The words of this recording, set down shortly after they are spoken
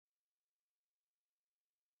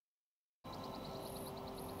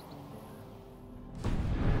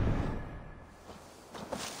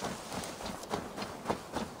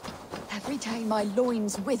day my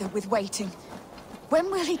loins wither with waiting.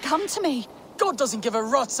 When will he come to me? God doesn't give a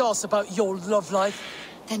rat's ass about your love life.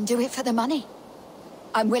 Then do it for the money.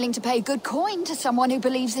 I'm willing to pay good coin to someone who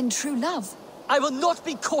believes in true love. I will not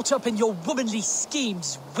be caught up in your womanly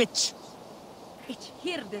schemes, witch.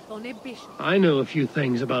 I know a few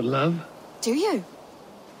things about love. Do you?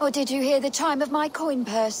 Or did you hear the chime of my coin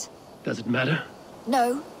purse? Does it matter?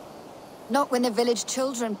 No. Not when the village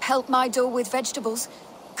children pelt my door with vegetables,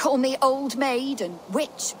 call me old maid and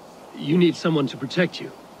witch. You need someone to protect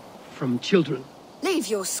you. From children. Leave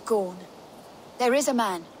your scorn. There is a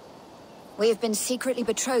man. We have been secretly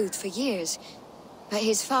betrothed for years, but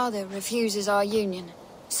his father refuses our union.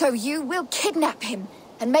 So you will kidnap him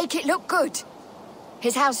and make it look good.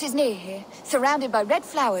 His house is near here, surrounded by red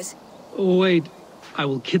flowers. Wait, I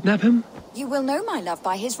will kidnap him? You will know my love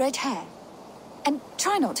by his red hair. And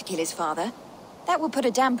try not to kill his father. That will put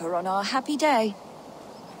a damper on our happy day.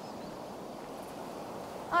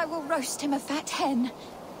 I will roast him a fat hen.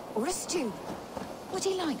 Or a stew. Would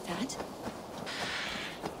he like that?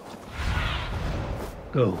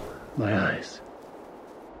 Go, my eyes.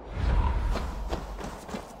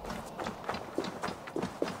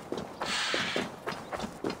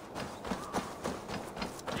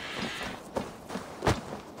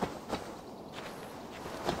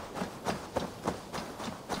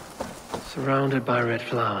 Surrounded by red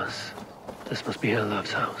flowers. This must be her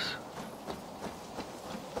love's house.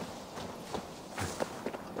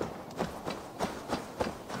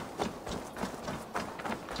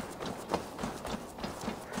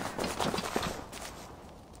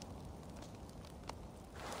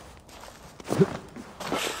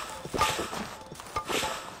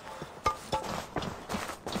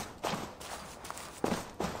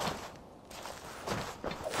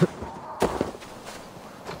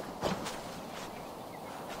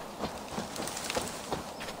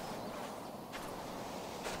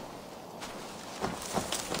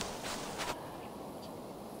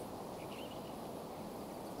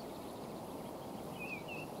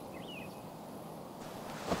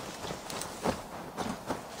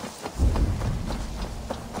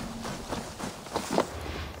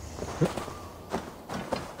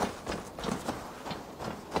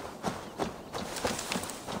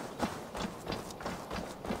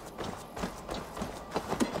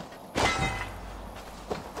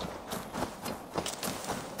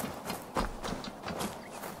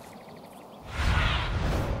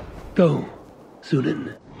 Go,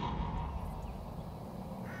 Sunan.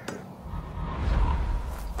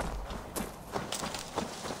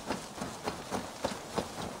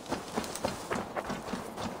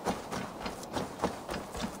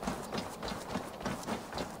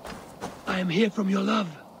 I am here from your love.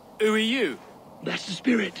 Who are you? That's the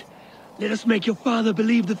spirit. Let us make your father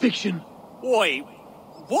believe the fiction. Wait,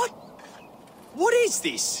 what? What is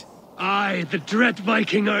this? I, the dread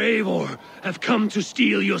Viking Eivor, have come to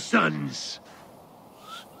steal your sons.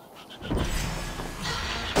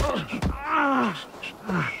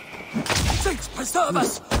 Saints preserve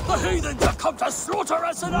us! The heathens have come to slaughter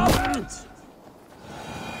us in our beds!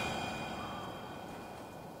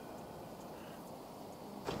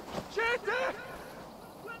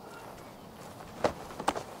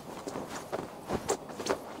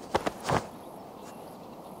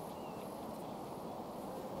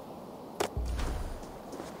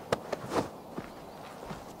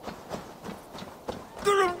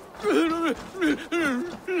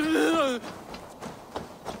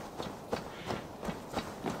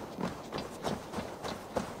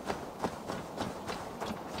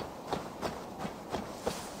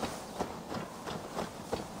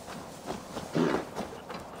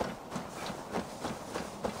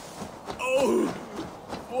 Oh,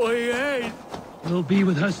 my head! We'll be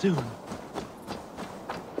with her soon.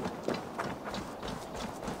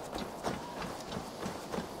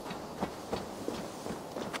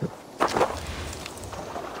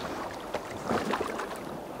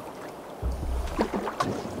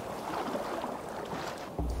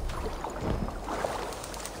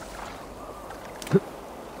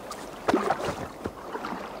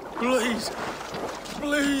 Please!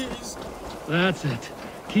 Please! That's it.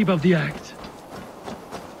 Keep up the act.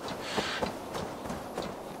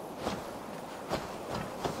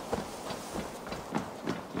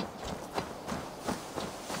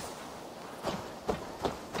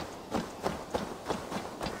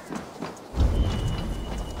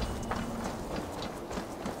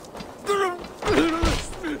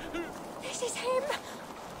 This is him!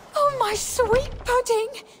 Oh, my sweet pudding!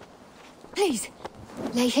 Please,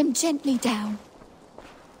 lay him gently down.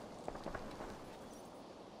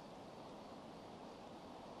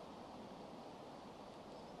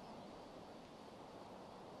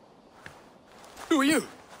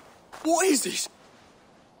 What is this?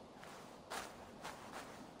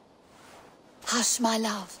 Hush, my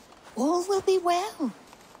love. All will be well.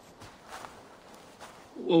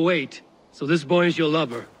 Well, wait. So this boy is your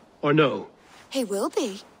lover, or no? He will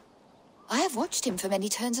be. I have watched him for many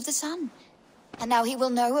turns of the sun. And now he will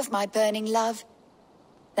know of my burning love.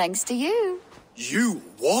 Thanks to you. You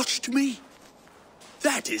watched me?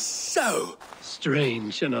 That is so...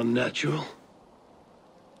 Strange and unnatural.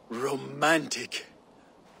 romantic.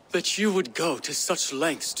 That you would go to such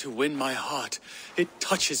lengths to win my heart. It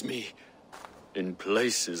touches me. In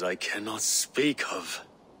places I cannot speak of.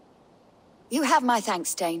 You have my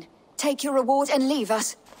thanks, Dane. Take your reward and leave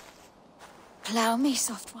us. Plough me,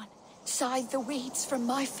 soft one. Scythe the weeds from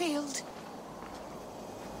my field.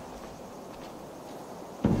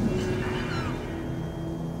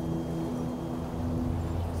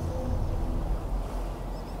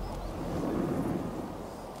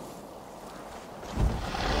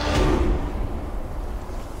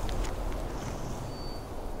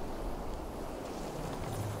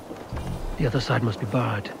 The other side must be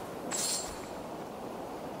barred.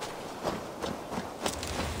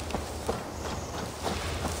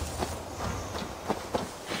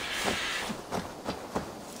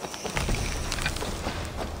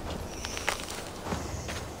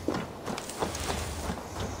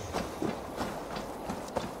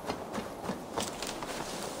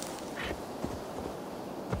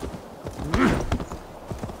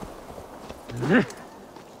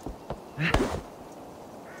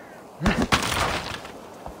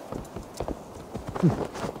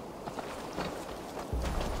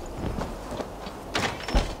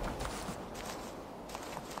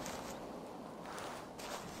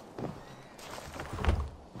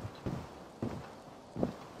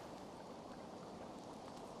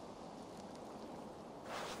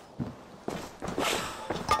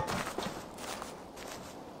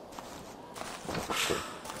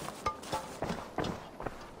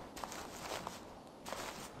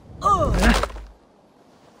 Oh!